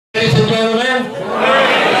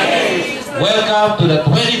welcome to the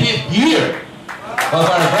 25th year of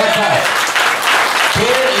our broadcast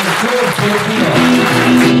here in Club Filipino.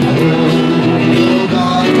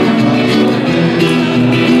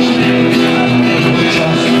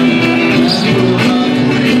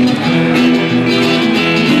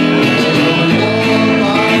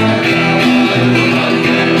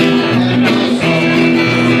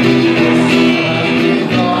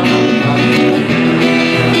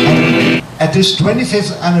 At this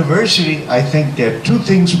 25th anniversary, I think there are two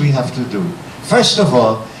things we have to do. First of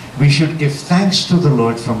all, we should give thanks to the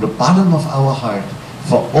Lord from the bottom of our heart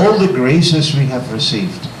for all the graces we have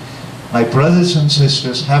received. My brothers and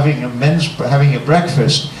sisters, having a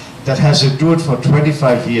breakfast that has endured for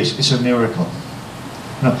 25 years is a miracle.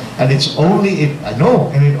 No, and it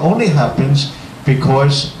only happens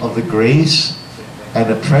because of the grace and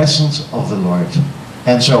the presence of the Lord.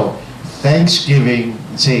 And so, thanksgiving,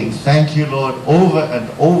 saying thank you, Lord, over and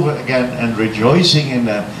over again, and rejoicing in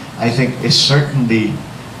that, I think is certainly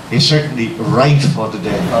right for the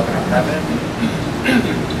day. Father in heaven,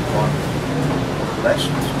 bless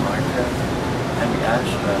this market, and we ask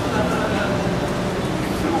that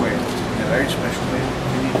through it, in a very special way,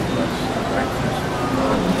 continue to bless the breakfast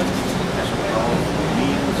as we all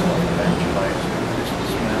means of evangelizing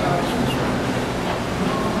businessmen and businesswomen,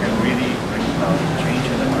 and really bring about change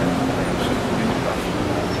in the marketplace, including the gospel.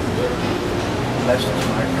 Bless this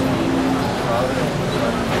market, Father, and the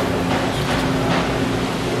Son, and the Holy Spirit.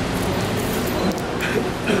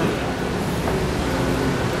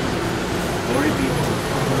 Glory be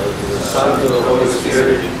to the Son, to the Holy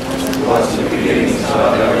Spirit, was in the beginning,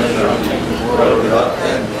 now, and ever, world without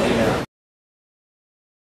end. Amen.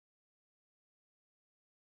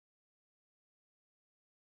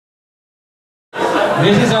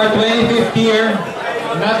 This is our 25th year,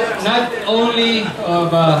 not only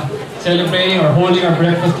of celebrating or holding our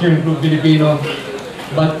breakfast here in Club Filipino,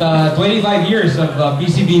 but 25 years of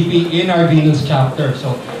BCBP in our Greenhills chapter.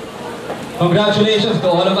 So, congratulations to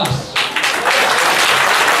all of us.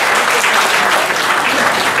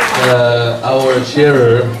 Our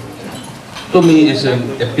sharer, to me, is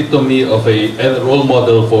an epitome of a role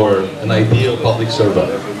model for an ideal public servant.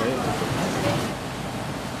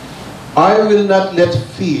 I will not let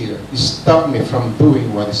fear stop me from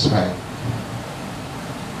doing what is right.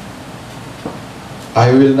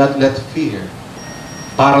 I will not let fear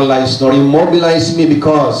paralyze nor immobilize me,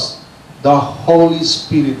 because the Holy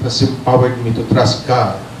Spirit has empowered me to trust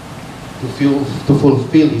God to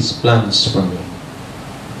fulfill His plans for me.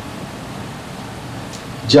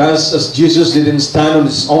 Just as Jesus didn't stand on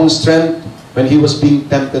His own strength when He was being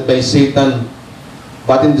tempted by Satan,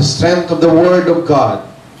 but in the strength of the Word of God,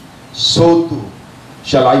 so too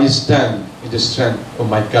shall I stand in the strength of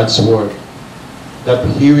my God's Word, that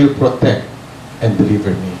He will protect and deliver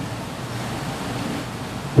me.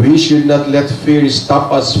 We should not let fear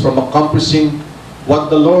stop us from accomplishing what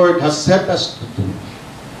the Lord has set us to do.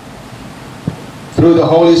 Through the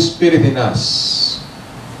Holy Spirit in us,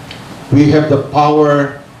 we have the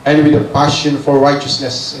power and with the passion for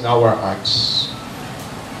righteousness in our hearts.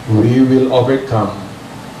 We will overcome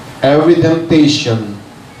every temptation,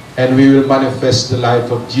 and we will manifest the life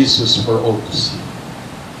of Jesus for all to see.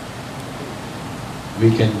 We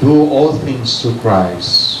can do all things through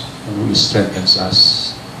Christ, who strengthens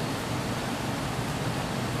us.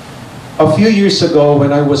 A few years ago,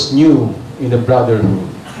 when I was new in the brotherhood,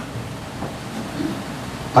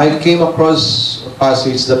 I came across a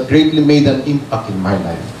passage that greatly made an impact in my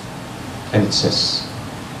life. And it says,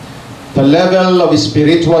 the level of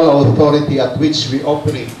spiritual authority at which we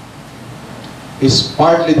operate is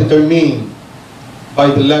partly determined by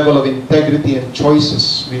the level of integrity and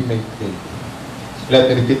choices we make daily. Let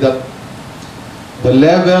me repeat that. The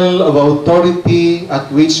level of authority at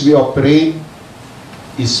which we operate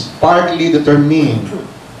is partly determined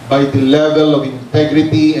by the level of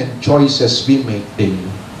integrity and choices we make daily.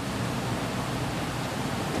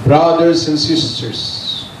 Brothers and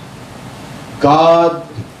sisters, God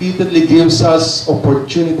repeatedly gives us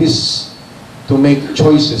opportunities to make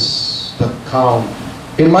choices that count.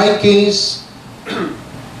 In my case,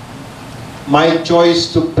 my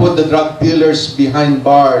choice to put the drug dealers behind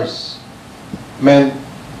bars meant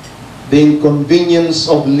the inconvenience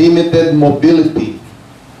of limited mobility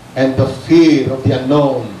and the fear of the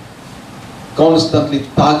unknown constantly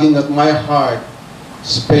tugging at my heart,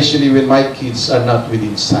 especially when my kids are not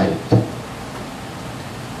within sight.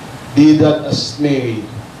 Be that as may,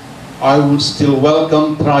 I would still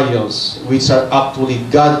welcome trials which are actually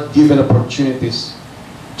God-given opportunities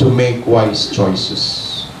to make wise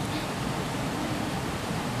choices.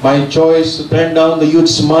 My choice to turn down the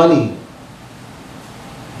youth's money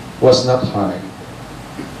was not hard.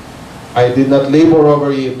 I did not labor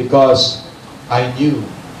over it because I knew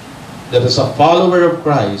that as a follower of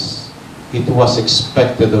Christ, it was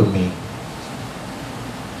expected of me.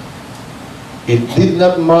 It did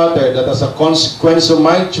not matter that as a consequence of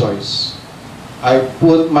my choice, I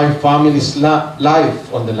put my family's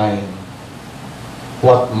life on the line.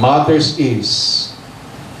 What matters is,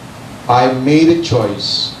 I made a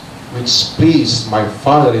choice which pleased my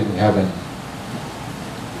Father in heaven.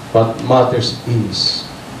 What matters is,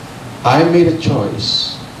 I made a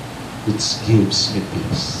choice which gives me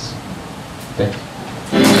peace. Thank you.